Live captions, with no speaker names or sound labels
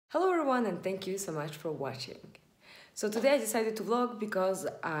Hello everyone and thank you so much for watching. So today I decided to vlog because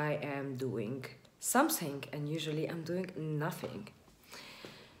I am doing something and usually I'm doing nothing.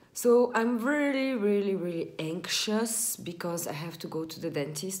 So I'm really anxious because I have to go to the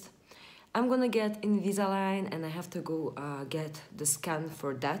dentist. I'm gonna get Invisalign and I have to go get the scan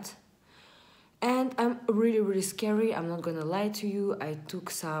for that. And I'm really scary, I'm not gonna lie to you. I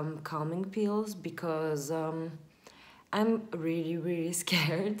took some calming pills because I'm really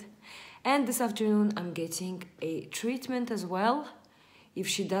scared. And this afternoon I'm getting a treatment as well. If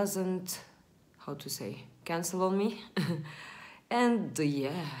she doesn't, how to say, cancel on me. And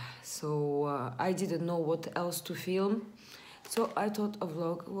yeah, so I didn't know what else to film. So I thought a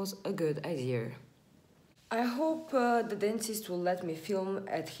vlog was a good idea. I hope the dentist will let me film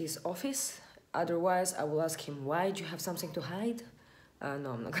at his office. Otherwise, I will ask him, why do you have something to hide?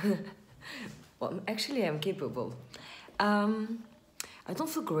 No, I'm not gonna. Well, actually, I'm capable. I don't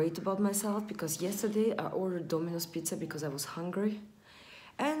feel great about myself because yesterday I ordered Domino's pizza because I was hungry,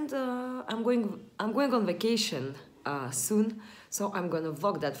 and I'm going on vacation soon, so I'm gonna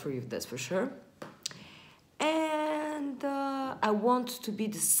vlog that for you. That's for sure. And I want to be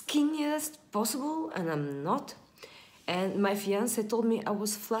the skinniest possible, and I'm not. And my fiance told me I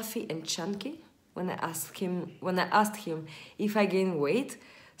was fluffy and chunky when I asked him if I gained weight.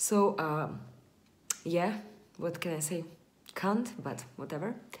 So yeah, what can I say? Can't, but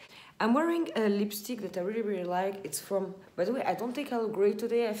whatever. I'm wearing a lipstick that I really like. It's from, by the way, I don't think I look great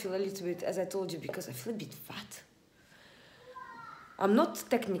today. I feel a little bit, as I told you, because I feel a bit fat. I'm not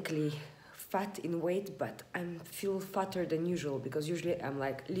technically fat in weight, but I feel fatter than usual because usually I'm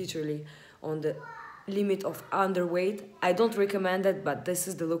like literally on the limit of underweight. I don't recommend it, but this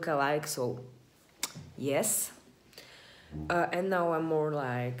is the look I like, so yes. And now I'm more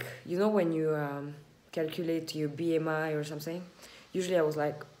like, you know, when you calculate your BMI or something, usually I was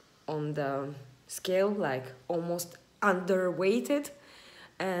like on the scale, like almost underweighted,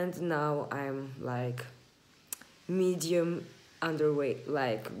 and now I'm like medium underweight,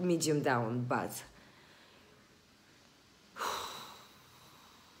 like medium down, but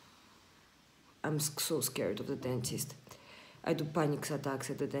I'm so scared of the dentist. I do panic attacks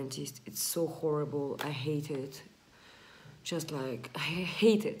at the dentist. It's so horrible. I hate it. Just like, I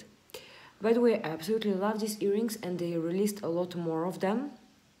hate it. By the way, I absolutely love these earrings and they released a lot more of them.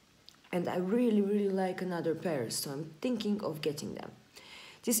 And I really like another pair, so I'm thinking of getting them.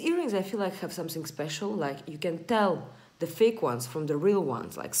 These earrings I feel like have something special, like you can tell the fake ones from the real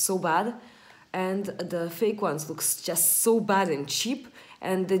ones, like so bad. And the fake ones look just so bad and cheap,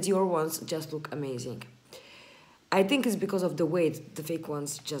 and the Dior ones just look amazing. I think it's because of the weight, the fake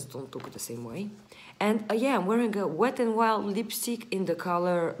ones just don't look the same way. And yeah, I'm wearing a Wet n Wild lipstick in the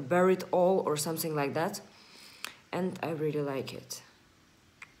color Bury It All or something like that. And I really like it.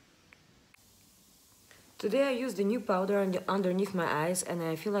 Today I used the new powder underneath my eyes and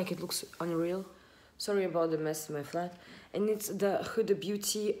I feel like it looks unreal. Sorry about the mess in my flat. And it's the Huda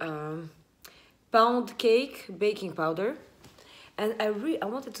Beauty Pound Cake Baking Powder. And I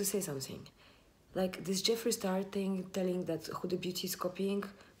wanted to say something. Like this Jeffree Star thing telling that Huda Beauty is copying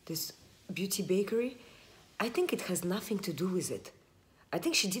this beauty bakery, I think it has nothing to do with it. I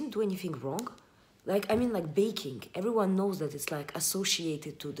think she didn't do anything wrong. Like, I mean, like baking. Everyone knows that it's like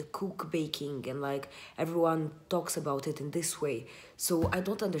associated to the cook baking and like everyone talks about it in this way. So I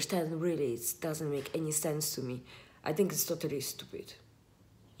don't understand really. It doesn't make any sense to me. I think it's totally stupid.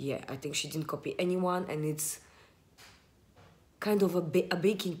 Yeah, I think she didn't copy anyone and it's kind of a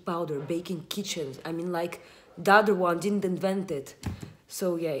baking powder, baking kitchen. I mean, like, the other one didn't invent it.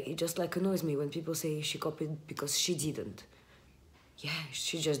 So, yeah, it just, like, annoys me when people say she copied because she didn't. Yeah,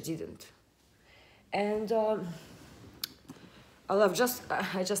 she just didn't. And I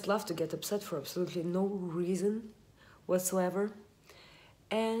just love to get upset for absolutely no reason whatsoever.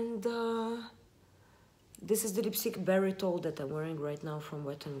 And this is the lipstick Bury It All that I'm wearing right now from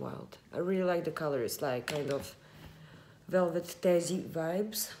Wet n Wild. I really like the color. It's, like, kind of velvet Tassie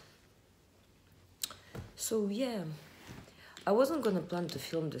vibes. So yeah, I wasn't gonna plan to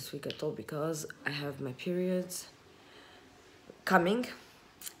film this week at all because I have my periods coming,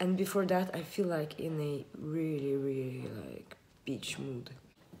 and before that I feel like in a really like beach mood.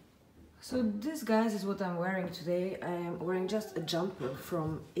 So this, guys, is what I'm wearing today. I am wearing just a jumper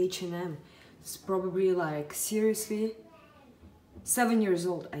from H&M. It's probably like seriously 7 years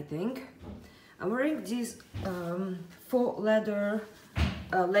old, I think. I'm wearing these faux leather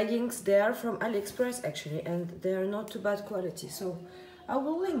leggings. They are from AliExpress actually, and they are not too bad quality, so I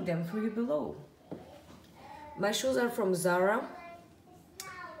will link them for you below. My shoes are from Zara.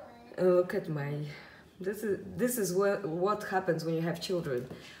 Look at my... This is what happens when you have children.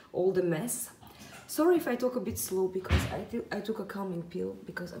 all the mess. Sorry if I talk a bit slow because I took a calming pill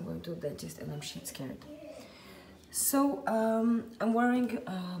because I'm going to the dentist and I'm shit scared. So I'm wearing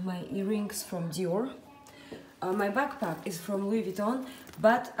my earrings from Dior. My backpack is from Louis Vuitton,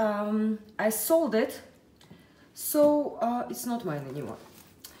 but I sold it, so it's not mine anymore.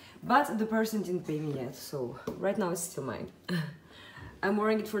 But the person didn't pay me yet, so right now it's still mine. I'm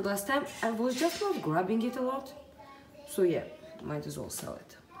wearing it for the last time. I was just not grabbing it a lot, so yeah, might as well sell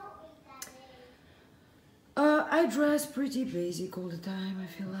it. I dress pretty basic all the time, I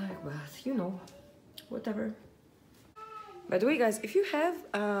feel like, but you know, whatever. By the way, guys, if you have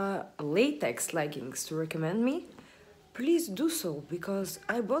latex leggings to recommend me, please do so, because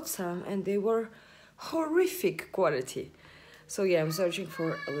I bought some and they were horrific quality. So yeah, I'm searching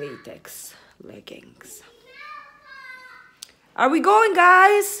for latex leggings. Are we going,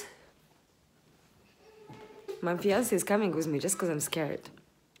 guys? My fiance is coming with me just because I'm scared.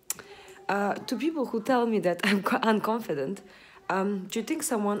 To people who tell me that I'm unconfident, do you think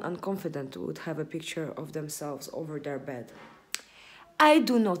someone unconfident would have a picture of themselves over their bed? I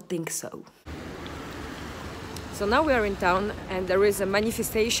do not think so. So now we are in town and there is a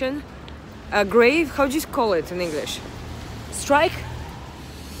manifestation, a grave, how do you call it in English? Strike?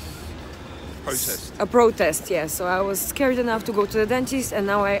 Protest. A protest, yeah. So I was scared enough to go to the dentist and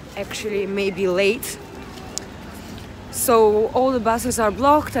now I actually may be late. So all the buses are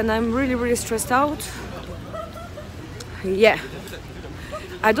blocked and I'm really stressed out. Yeah.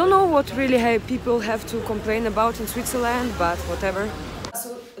 I don't know what really people have to complain about in Switzerland, but whatever.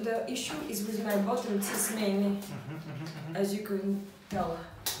 So the issue is with my bottom teeth mainly, as you can tell.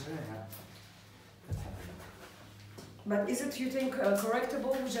 But is it, you think,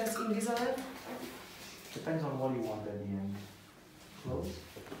 correctable just Invisalign? Depends on what you want at the end. Close?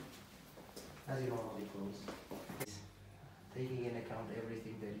 As you normally close. Taking in account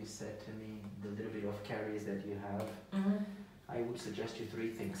everything that you said to me, the little bit of caries that you have, I would suggest you 3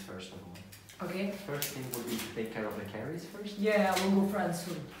 things first of all. Okay. First thing would be to take care of the caries first. Yeah, we'll go friends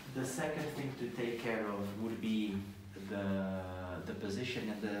soon. The second thing to take care of would be the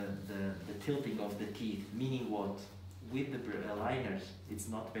position and the tilting of the teeth. Meaning what? With the aligners, it's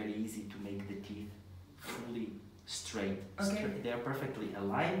not very easy to make the teeth fully straight. Okay. They are perfectly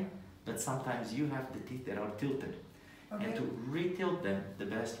aligned, but sometimes you have the teeth that are tilted. Okay. And to retilt them, the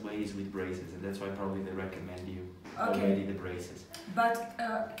best way is with braces, and that's why probably they recommend you Okay. already the braces. But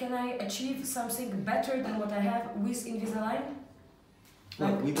can I achieve something better than what I have with Invisalign?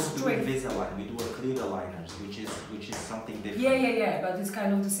 Well, Like we don't straight. do Invisalign, we do acrylic aligners, which is something different. Yeah, but it's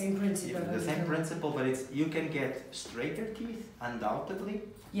kind of the same principle. Yeah, the same principle, but it's you can get straighter teeth, undoubtedly.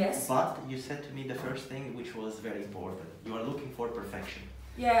 Yes. But you said to me the first thing, which was very important. You are looking for perfection.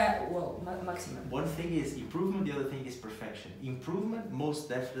 Yeah, well, maximum. One thing is improvement, the other thing is perfection. Improvement, most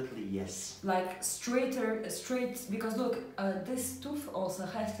definitely, yes. Like straight, because look, this tooth also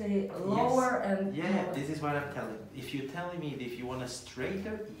has a lower and... Yeah, this is what I'm telling. If you're telling me that if you want a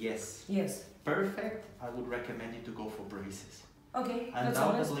straighter, yes. Yes. Perfect, I would recommend you to go for braces. Okay,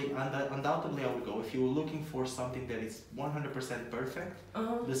 Undoubtedly, I would go. If you're looking for something that is 100% perfect,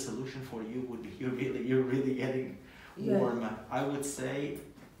 the solution for you would be you're really getting warm. I would say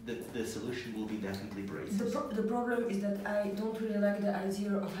that the solution will be definitely braces. The problem is that I don't really like the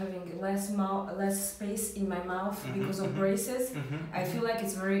idea of having less space in my mouth because of braces. I feel like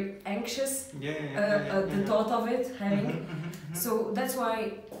it's very anxious. The thought of it having. So that's why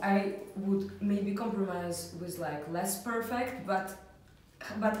I would maybe compromise with like less perfect, but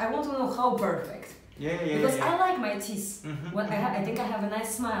I want to know how perfect. Because I like my teeth. I think I have a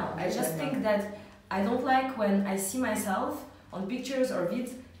nice smile. I just think that I don't like when I see myself on pictures or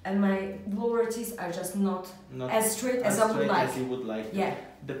vids and my lower teeth are just not as straight as I would like. As you would like. Yeah.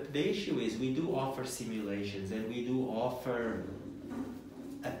 The issue is we do offer simulations and we do offer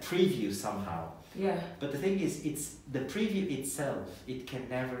a preview somehow. Yeah. But the thing is, it's the preview itself. It can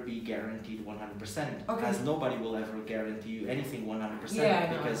never be guaranteed 100%. Okay. As nobody will ever guarantee you anything 100%.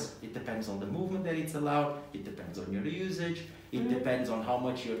 Yeah, because it depends on the movement that it's allowed. It depends on your usage. It depends on how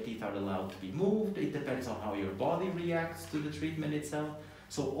much your teeth are allowed to be moved. It depends on how your body reacts to the treatment itself.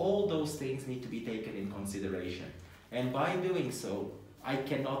 So all those things need to be taken in consideration. And by doing so, I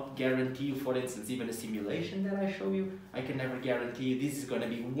cannot guarantee you, for instance, even a simulation that I show you, I can never guarantee you this is going to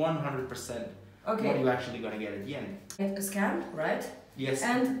be 100% what you're actually going to get at the end. A scan, right? Yes,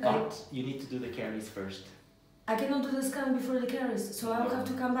 but you need to do the caries first. I cannot do the scan before the caries, so I'll have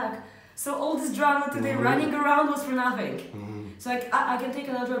to come back. So all this drama today running around was for nothing. So I can take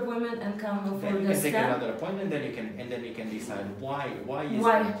another appointment and come for Then you the can take scan. another appointment, then you can decide why is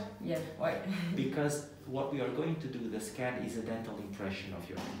Why? that? Yeah, why? Because what we are going to do, the scan is a dental impression of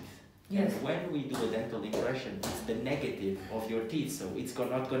your teeth. Yes. And when we do a dental impression, it's the negative of your teeth, so it's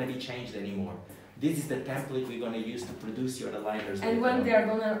not going to be changed anymore. This is the template we're going to use to produce your aligners. And when they are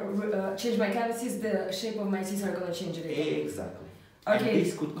gonna change my cavities, the shape of my teeth are gonna change it again. Exactly. Okay. And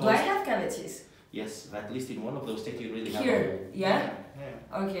this could cause... Do I have cavities? Yes, at least in one of those teeth you really have. Here, yeah?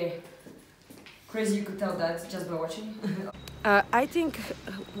 Yeah. Okay. Crazy, you could tell that just by watching. I think.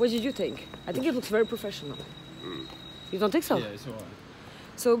 What did you think? I think it looks very professional. You don't think so? Yeah, it's alright.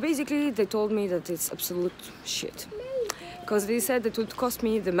 So basically, they told me that it's absolute shit. Because they said it would cost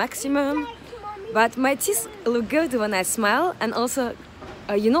me the maximum. But my teeth look good when I smile. And also,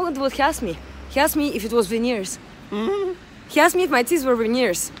 you know what he asked me? He asked me if it was veneers. He asked me if my teeth were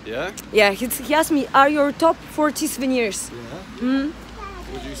veneers. Yeah? Yeah, he asked me, are your top 4 teeth veneers? Yeah.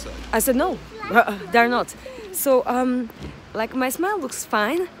 What did you say? I said, no, they're not. So, like, my smile looks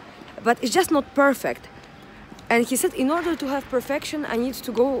fine, but it's just not perfect. And he said, in order to have perfection, I need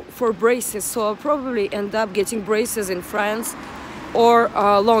to go for braces. So I'll probably end up getting braces in France or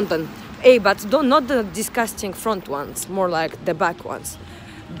London. But not the disgusting front ones, more like the back ones.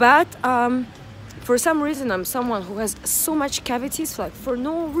 But for some reason, I'm someone who has so much cavities, like for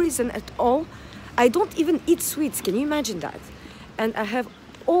no reason at all. I don't even eat sweets. Can you imagine that? And I have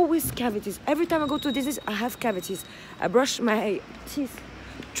always cavities. Every time I go to dentist, I have cavities. I brush my teeth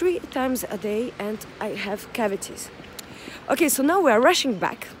 3 times a day and I have cavities. Okay, so now we are rushing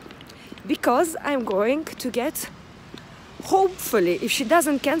back because I'm going to get, hopefully, if she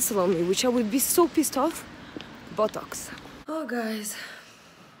doesn't cancel on me, which I would be so pissed off, Botox. Oh guys,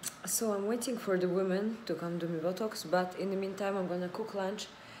 so I'm waiting for the woman to come do me Botox, but in the meantime I'm gonna cook lunch.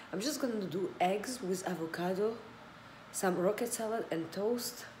 I'm just gonna do eggs with avocado, some rocket salad and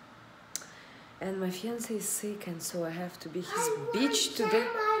toast. And my fiance is sick, and so I have to be his bitch today.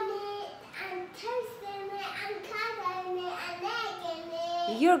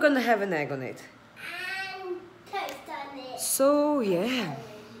 You're gonna have an egg on it. So yeah,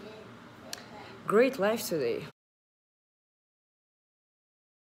 great life today.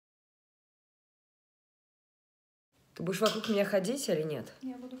 Ты будешь вокруг меня ходить или нет?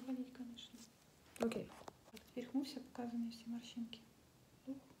 Я буду ходить, конечно. Окей. Вверху все показаны, все морщинки.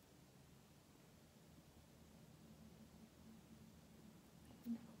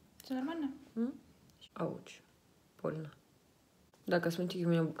 Все нормально? Ауч. Больно. Да, косметики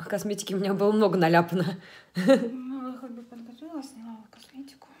у меня было много наляпано. Ну, хоть бы подготовила, снимала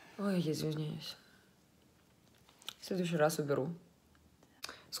косметику. Ой, я извиняюсь. В следующий раз уберу.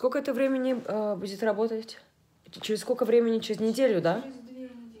 Сколько это времени будет работать? Через сколько времени? Через неделю, да? Через 2 недели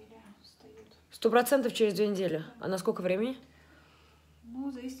встают. 100% через 2 недели. А на сколько времени?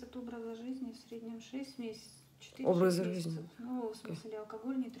 Ну, зависит от образа жизни. В среднем 6 месяцев. 4 Образа месяцев. жизни. Ну, в смысле,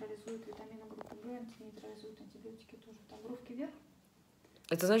 алкоголь нейтрализует, витамины группы В, нейтрализует, антибиотики тоже. Так, бровки вверх.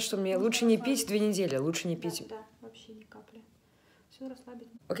 Это значит, что мне лучше не пить 2 недели. Лучше не пить. Да, вообще ни капли. Все расслабить.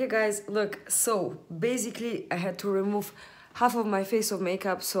 Okay, guys, look. So, basically, I had to remove half of my face of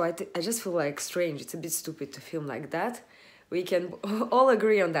makeup, so I just feel like strange. It's a bit stupid to film like that. We can all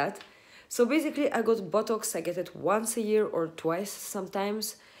agree on that. So basically, I got Botox. I get it once a year or twice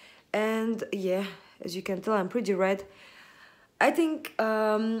sometimes. And yeah, as you can tell, I'm pretty red. I think,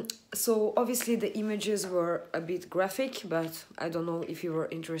 so obviously the images were a bit graphic, but I don't know if you were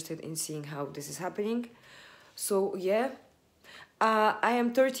interested in seeing how this is happening. So yeah, I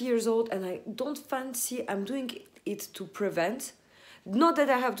am 30 years old and I don't fancy, I'm doing it to prevent. Not that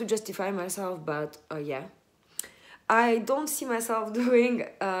I have to justify myself, but yeah. I don't see myself doing,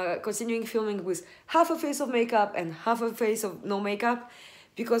 continuing filming with half a face of makeup and half a face of no makeup,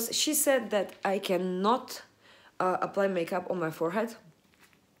 because she said that I cannot apply makeup on my forehead.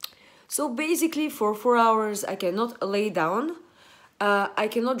 So basically for 4 hours I cannot lay down. I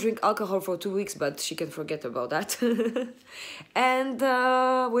cannot drink alcohol for 2 weeks, but she can forget about that. And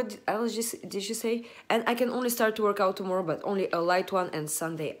what else did she say? And I can only start to work out tomorrow, but only a light one, and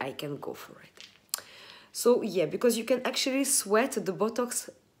Sunday I can go for it. So yeah, because you can actually sweat the Botox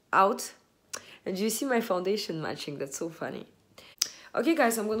out. And you see my foundation matching, that's so funny. Okay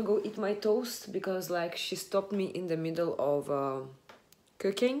guys, I'm gonna go eat my toast because like she stopped me in the middle of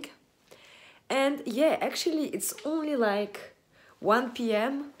cooking. And yeah, actually it's only like 1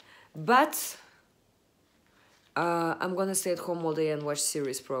 p.m. but I'm gonna stay at home all day and watch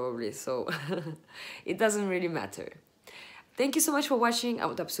series probably, so it doesn't really matter. Thank you so much for watching. I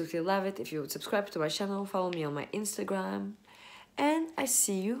would absolutely love it if you would subscribe to my channel, follow me on my Instagram, and I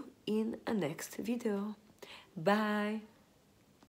see you in a next video. Bye!